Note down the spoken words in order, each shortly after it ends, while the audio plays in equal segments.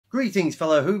Greetings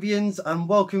fellow Whovians and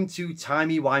welcome to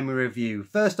Timey-wimey Review.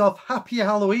 First off, happy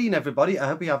Halloween everybody. I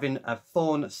hope you're having a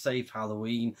fun, safe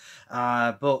Halloween.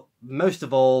 But most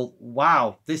of all,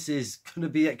 wow, this is going to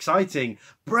be exciting.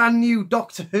 Brand new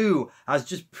Doctor Who has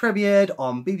just premiered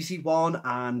on BBC One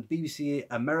and BBC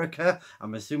America.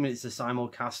 I'm assuming it's a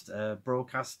simulcast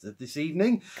broadcast this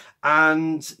evening.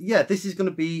 And yeah, this is going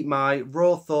to be my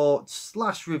raw thoughts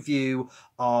 / review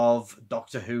of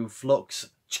Doctor Who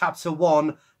Flux Chapter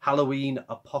 1, Halloween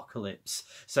Apocalypse.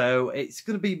 So it's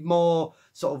going to be more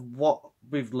sort of what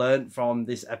we've learned from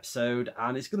this episode,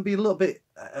 and it's going to be a little bit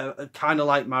kind of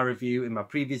like my review in my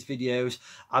previous videos.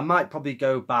 I might probably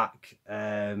go back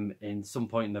in some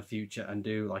point in the future and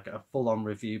do like a full-on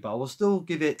review, but I will still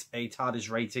give it a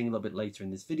TARDIS rating a little bit later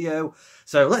in this video.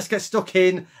 So let's get stuck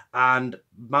in and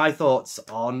my thoughts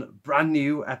on brand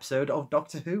new episode of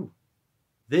Doctor Who.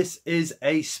 This is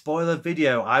a spoiler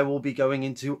video. I will be going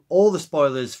into all the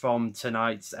spoilers from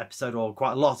tonight's episode, or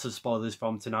quite a lot of spoilers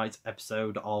from tonight's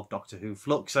episode of Doctor Who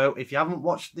Flux. So if you haven't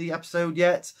watched the episode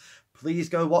yet, please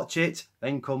go watch it,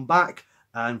 then come back.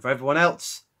 And for everyone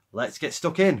else, let's get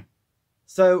stuck in.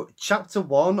 So, Chapter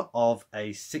 1 of a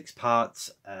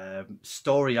 6-part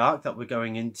story arc that we're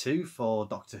going into for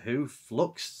Doctor Who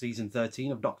Flux, Season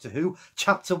 13 of Doctor Who.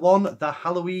 Chapter 1, The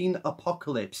Halloween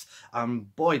Apocalypse.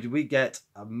 And boy, did we get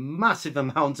a massive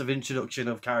amount of introduction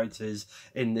of characters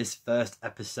in this first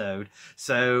episode.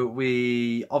 So,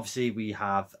 we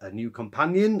have a new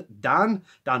companion, Dan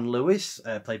Lewis,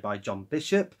 played by John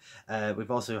Bishop. We've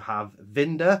also have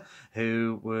Vinda,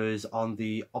 who was on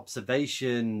the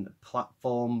observation platform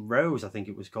Rose, I think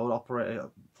it was called, Operator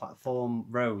Platform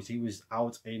Rose. He was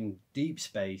out in deep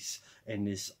space in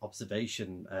this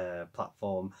observation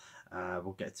platform.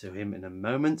 We'll get to him in a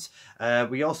moment.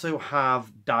 We also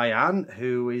have Diane,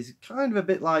 who is kind of a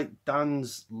bit like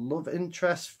Dan's love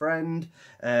interest friend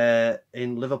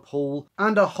in Liverpool,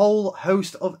 and a whole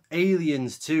host of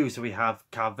aliens too. So we have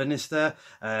Carvinister,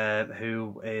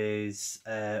 who is,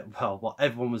 well, what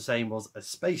everyone was saying was a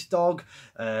space dog.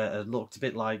 Looked a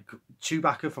bit like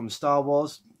Chewbacca from Star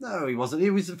Wars. No, he wasn't.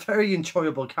 He was a very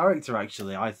enjoyable character,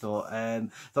 actually. I thought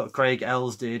Craig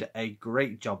Ells did a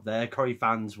great job there. Corrie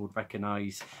fans would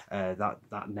recognise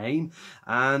that name,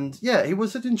 and yeah, he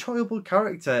was an enjoyable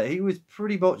character. He was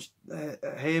pretty much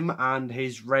him and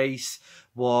his race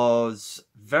was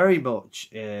very much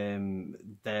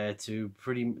there to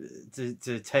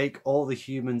take all the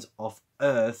humans off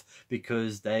Earth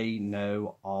because they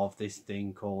know of this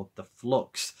thing called the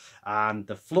Flux, and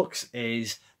the Flux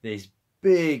is this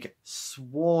big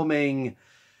swarming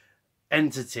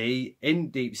entity in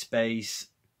deep space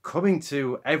coming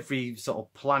to every sort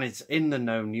of planet in the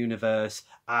known universe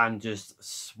and just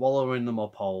swallowing them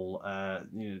up whole.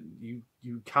 You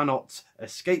cannot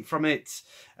escape from it.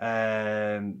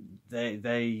 They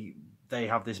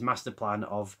have this master plan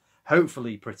of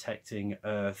hopefully protecting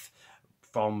Earth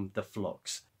from the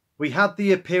Flux. We had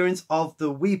the appearance of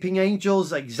the Weeping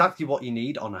Angels, exactly what you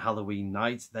need on a Halloween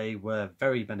night. They were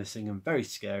very menacing and very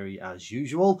scary as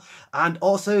usual. And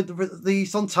also the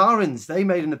Sontarans, they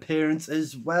made an appearance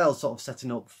as well, sort of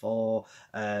setting up for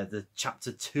the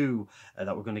Chapter 2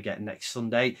 that we're going to get next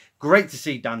Sunday. Great to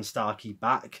see Dan Starkey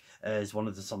back as one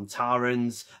of the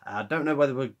Sontarans. I don't know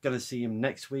whether we're going to see him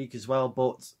next week as well,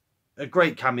 but a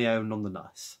great cameo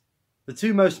nonetheless. The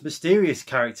two most mysterious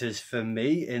characters for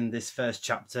me in this first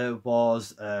chapter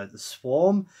was the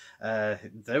Swarm.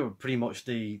 They were pretty much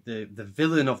the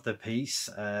villain of the piece.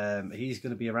 He's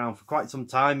going to be around for quite some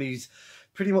time. He's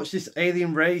pretty much this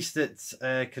alien race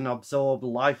that can absorb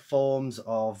life forms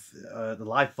of the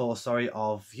life force,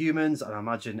 of humans, and I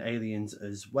imagine aliens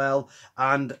as well.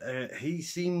 And he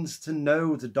seems to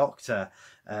know the Doctor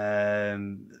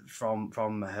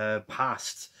from her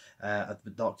past.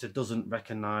 The Doctor doesn't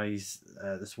recognise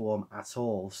the Swarm at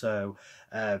all, so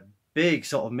big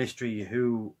sort of mystery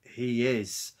who he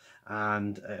is.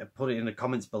 And put it in the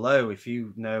comments below if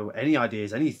you know any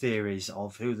ideas, any theories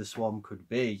of who the Swarm could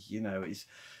be. You know, it's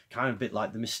kind of a bit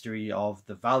like the mystery of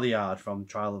the Valiard from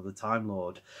Trial of the Time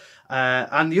Lord.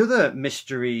 And the other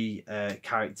mystery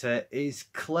character is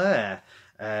Claire.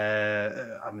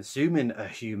 I'm assuming a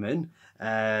human.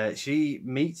 She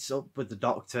meets up with the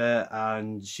Doctor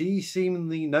and she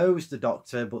seemingly knows the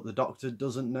Doctor, but the Doctor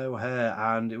doesn't know her.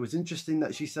 And it was interesting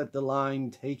that she said the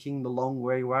line, taking the long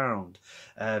way round.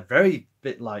 Very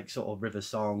bit like sort of River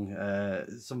Song,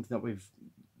 something that we've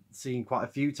seen quite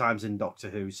a few times in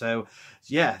Doctor Who. So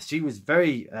yeah, she was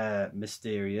very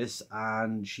mysterious,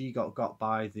 and she got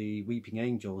by the Weeping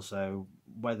Angel. So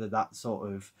whether that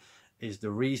sort of is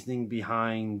the reasoning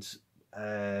behind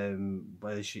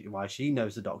why she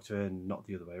knows the Doctor and not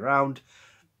the other way around,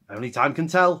 Only time can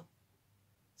tell.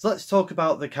 So let's talk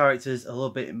about the characters a little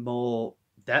bit more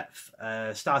depth,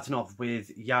 starting off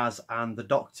with Yaz and the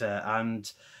Doctor. And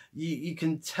you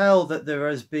can tell that there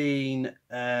has been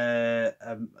a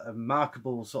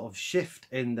remarkable sort of shift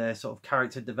in their sort of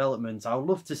character development. I would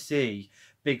love to see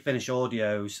Big Finish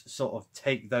Audios sort of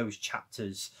take those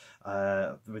chapters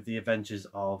with the adventures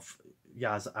of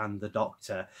Yaz and the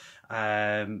Doctor.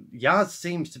 Yaz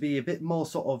seems to be a bit more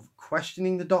sort of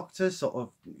questioning the Doctor, sort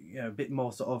of, you know, a bit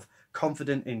more sort of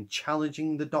confident in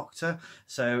challenging the Doctor.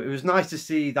 So it was nice to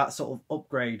see that sort of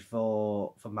upgrade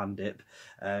for Mandip,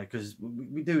 because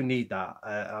we do need that.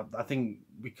 I think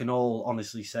we can all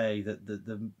honestly say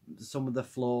that some of the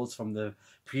flaws from the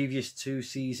previous 2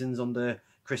 seasons under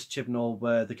Chris Chibnall,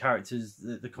 where the characters,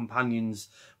 the companions,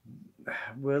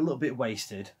 were a little bit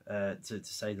wasted, to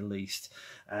say the least.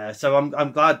 So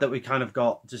I'm glad that we kind of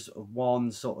got just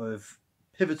one sort of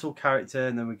pivotal character,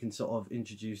 and then we can sort of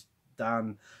introduce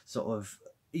Dan, sort of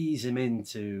ease him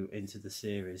into the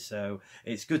series. So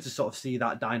it's good to sort of see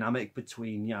that dynamic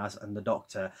between Yaz and the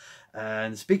Doctor.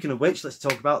 And speaking of which, let's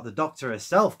talk about the Doctor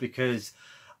herself, because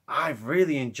I've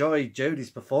really enjoyed Jodie's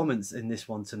performance in this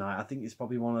one tonight. I think it's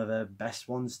probably one of the best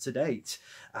ones to date.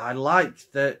 I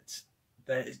like that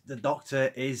the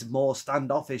Doctor is more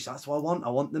standoffish. That's what I want. I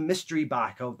want the mystery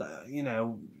back of the, you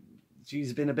know,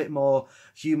 she's been a bit more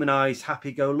humanised,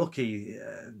 happy-go-lucky.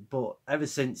 But ever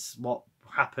since what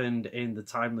happened in The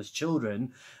Timeless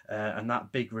Children and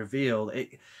that big reveal,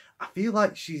 I feel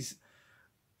like she's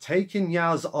taken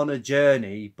Yaz on a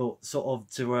journey, but sort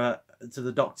of to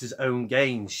the Doctor's own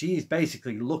gain. She's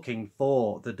basically looking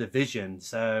for the division.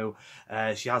 So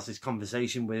she has this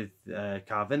conversation with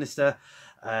Carvinister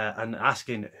and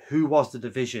asking, who was the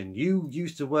division? You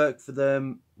used to work for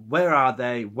them. Where are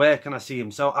they? Where can I see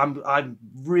them? So I'm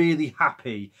really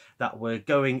happy that we're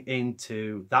going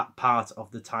into that part of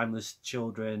the Timeless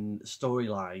Children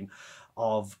storyline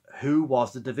of who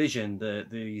was the division,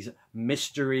 these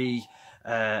mystery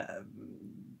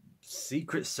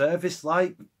Secret Service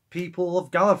like people of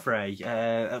Gallifrey.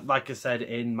 Like I said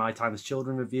in my Timeless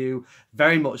Children review,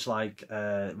 very much like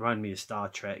remind me of Star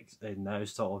Trek in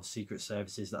those sort of secret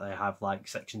services that they have, like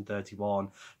Section 31,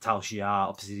 Tal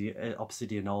Shiar,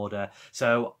 Obsidian Order.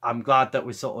 So I'm glad that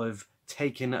we're sort of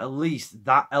taking at least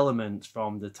that element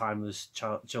from the Timeless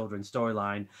Children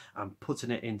storyline and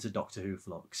putting it into Doctor Who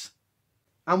Flux.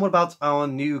 And what about our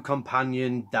new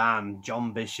companion, Dan,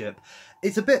 John Bishop?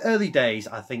 It's a bit early days,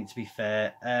 I think, to be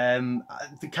fair.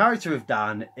 The character of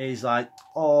Dan is like,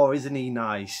 oh, isn't he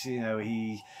nice? You know,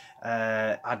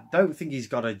 I don't think he's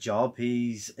got a job.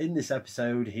 He's, in this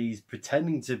episode, he's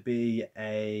pretending to be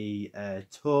a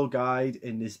tour guide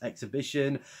in this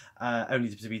exhibition,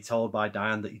 only to be told by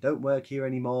Diane that you don't work here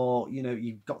anymore. You know,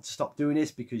 you've got to stop doing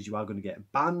this because you are going to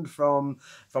get banned from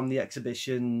the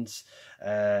exhibitions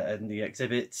and the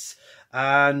exhibits.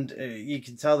 And you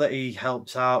can tell that he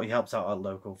helps out. He helps out at a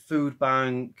local food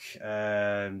bank,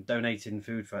 donating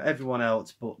food for everyone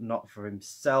else, but not for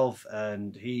himself.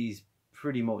 And he's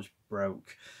pretty much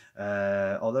broke,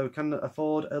 although can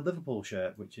afford a Liverpool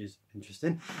shirt, which is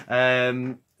interesting.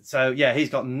 So yeah, he's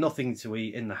got nothing to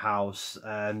eat in the house,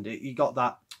 and he got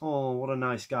that, oh, what a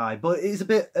nice guy. But it's a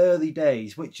bit early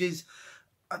days, which is,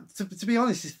 to be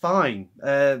honest, is fine.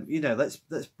 You know,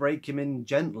 let's break him in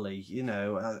gently. You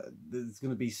know, there's going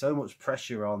to be so much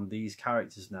pressure on these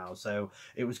characters now, so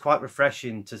it was quite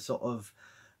refreshing to sort of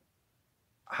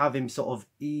have him sort of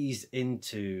ease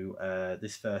into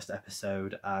this first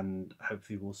episode, and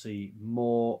hopefully we'll see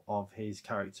more of his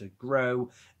character grow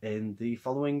in the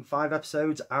following 5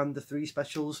 episodes and the 3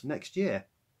 specials next year.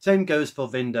 Same goes for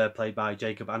Vinder, played by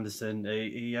Jacob Anderson.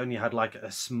 He only had like a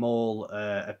small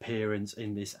appearance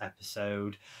in this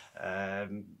episode.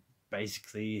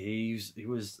 Basically, he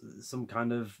was some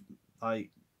kind of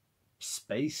like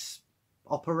space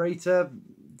operator,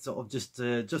 sort of just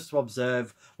to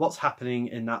observe what's happening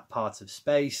in that part of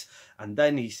space, and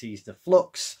then he sees the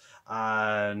Flux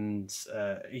and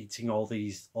eating all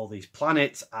these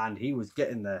planets, and he was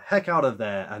getting the heck out of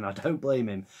there, and I don't blame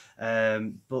him.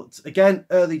 But again,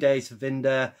 early days for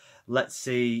Vinder. Let's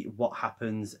see what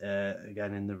happens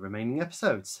again in the remaining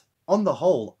episodes. On the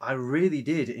whole, I really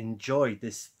did enjoy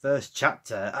this first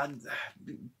chapter, and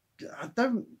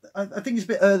I think it's a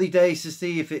bit early days to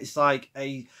see if it's like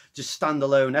a just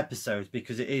standalone episode,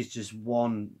 because it is just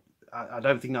one. I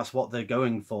don't think that's what they're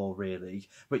going for, really,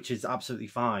 which is absolutely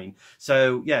fine.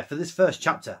 So yeah, for this first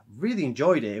chapter, really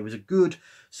enjoyed it. It was a good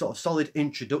sort of solid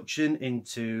introduction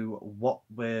into what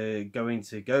we're going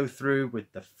to go through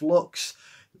with the Flux.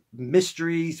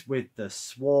 mysteries with the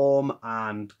Swarm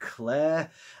and Claire.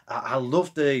 I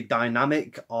love the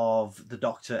dynamic of the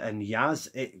Doctor and Yaz.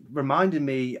 It reminded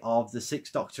me of the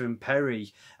Sixth Doctor and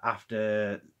Perry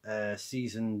after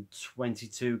season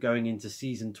 22 going into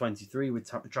season 23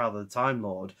 with Trial of the Time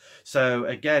Lord. So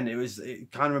again,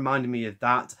 it kind of reminded me of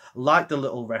that. Like the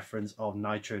little reference of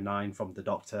Nitro 9 from the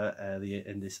Doctor earlier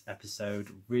in this episode.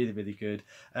 Really, really good.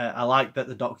 I like that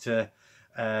the Doctor,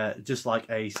 just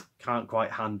like Ace, can't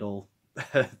quite handle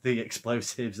the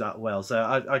explosives that well.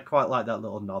 So I quite like that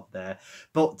little nod there.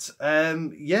 But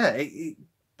yeah, it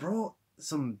brought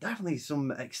definitely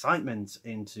some excitement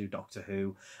into Doctor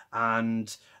Who,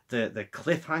 and the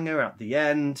cliffhanger at the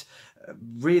end,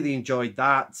 really enjoyed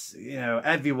that. You know,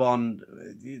 everyone,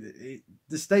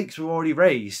 the stakes were already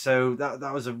raised, so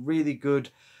that was a really good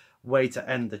way to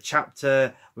end the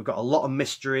chapter. We've got a lot of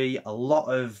mystery, a lot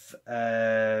of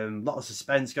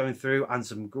suspense going through, and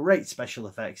some great special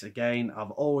effects. Again,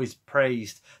 I've always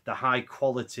praised the high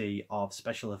quality of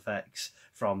special effects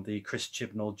from the Chris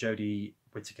Chibnall, Jodie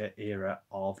Whittaker era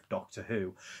of Doctor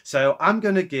Who. So I'm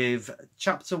going to give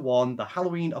Chapter 1, The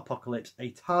Halloween Apocalypse,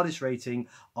 a TARDIS rating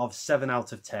of 7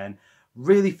 out of 10.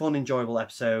 Really fun, enjoyable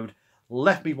episode.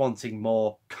 Left me wanting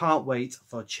more. Can't wait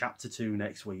for Chapter 2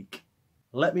 next week.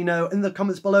 Let me know in the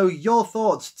comments below your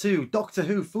thoughts to Doctor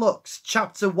Who Flux,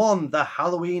 Chapter 1, The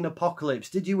Halloween Apocalypse.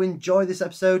 Did you enjoy this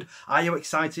episode? Are you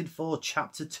excited for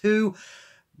Chapter 2?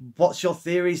 What's your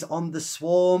theories on the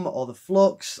Swarm or the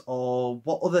Flux, or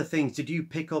what other things did you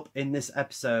pick up in this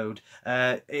episode?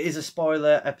 It is a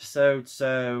spoiler episode,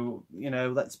 so, you know,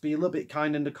 let's be a little bit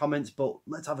kind in the comments, but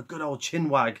let's have a good old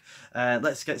chinwag.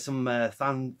 Let's get some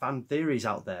fan theories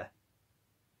out there.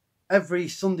 Every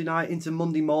Sunday night into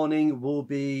Monday morning will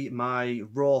be my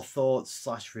raw thoughts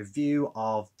 / review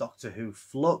of Doctor Who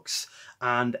Flux,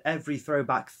 and every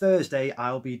Throwback Thursday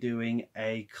I'll be doing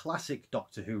a classic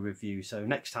Doctor Who review. So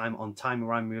next time on Time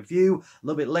Rhyme Review, a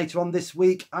little bit later on this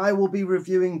week, I will be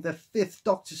reviewing the 5th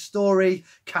Doctor story,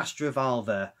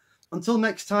 Castrovalva. Until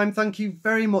next time, thank you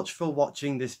very much for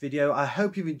watching this video. I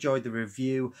hope you've enjoyed the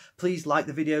review. Please like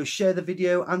the video, share the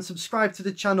video, and subscribe to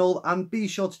the channel, and be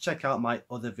sure to check out my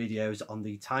other videos on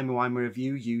the Timey-Wimey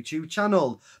Review YouTube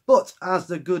channel. But as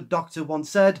the good doctor once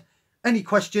said, any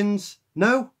questions?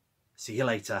 No? See you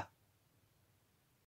later.